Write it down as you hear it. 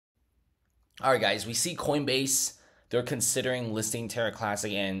All right, guys, we see Coinbase, they're considering listing Terra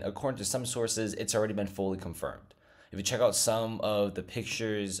Classic, and according to some sources, it's already been fully confirmed. If you check out some of the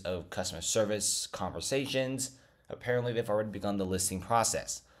pictures of customer service conversations, apparently they've already begun the listing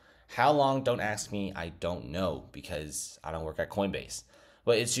process. How long? Don't ask me. I don't know because I don't work at Coinbase.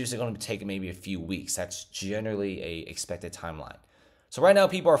 But it's usually going to take maybe a few weeks. That's generally a expected timeline. So right now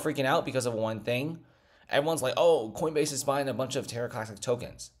people are freaking out because of one thing. Everyone's like, oh, Coinbase is buying a bunch of Terra Classic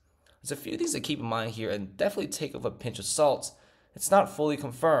tokens. There's a few things to keep in mind here and definitely take with a pinch of salt. It's not fully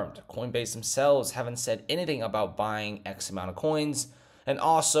confirmed. Coinbase themselves haven't said anything about buying X amount of coins. And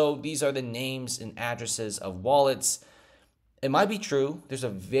also, these are the names and addresses of wallets. It might be true. There's a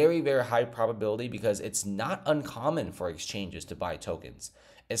very, very high probability because it's not uncommon for exchanges to buy tokens,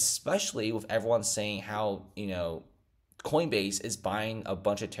 especially with everyone saying how, Coinbase is buying a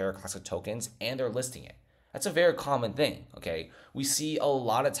bunch of Terra Classic tokens and they're listing it. That's a very common thing, okay? We see a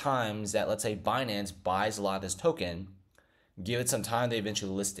lot of times that, let's say, Binance buys a lot of this token, give it some time, they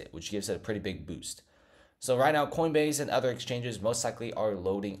eventually list it, which gives it a pretty big boost. So right now, Coinbase and other exchanges most likely are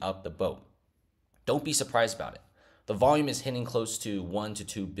loading up the boat. Don't be surprised about it. The volume is hitting close to $1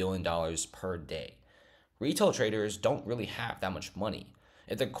 to $2 billion per day. Retail traders don't really have that much money.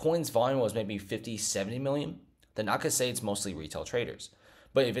 If the coin's volume was maybe 50, 70 million, then I could say it's mostly retail traders.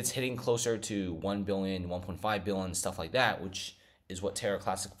 But if it's hitting closer to 1 billion, 1.5 billion, stuff like that, which is what Terra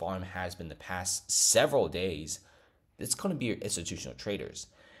Classic volume has been the past several days, it's going to be your institutional traders.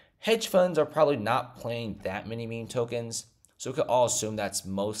 Hedge funds are probably not playing that many meme tokens, so we could all assume that's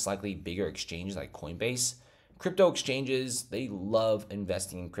most likely bigger exchanges like Coinbase. Crypto exchanges, they love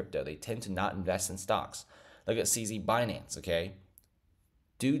investing in crypto. They tend to not invest in stocks. Look at CZ Binance, okay?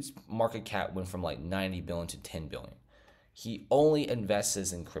 Dude's market cap went from like 90 billion to 10 billion. He only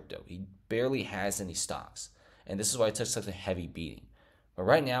invests in crypto. He barely has any stocks. And this is why it took such a heavy beating. But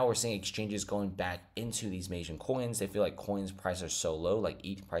right now, we're seeing exchanges going back into these major coins. They feel like coins' prices are so low, like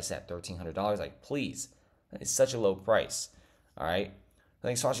ETH price at $1,300. Like, please, that is such a low price. All right.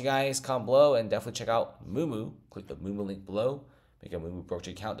 Thanks for watching, guys. Comment below and definitely check out Moomoo. Click the Moomoo link below. Make a Moomoo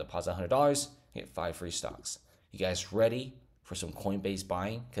brokerage account, deposit $100, get 5 free stocks. You guys ready for some Coinbase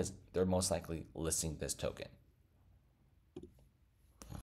buying? Because they're most likely listing this token.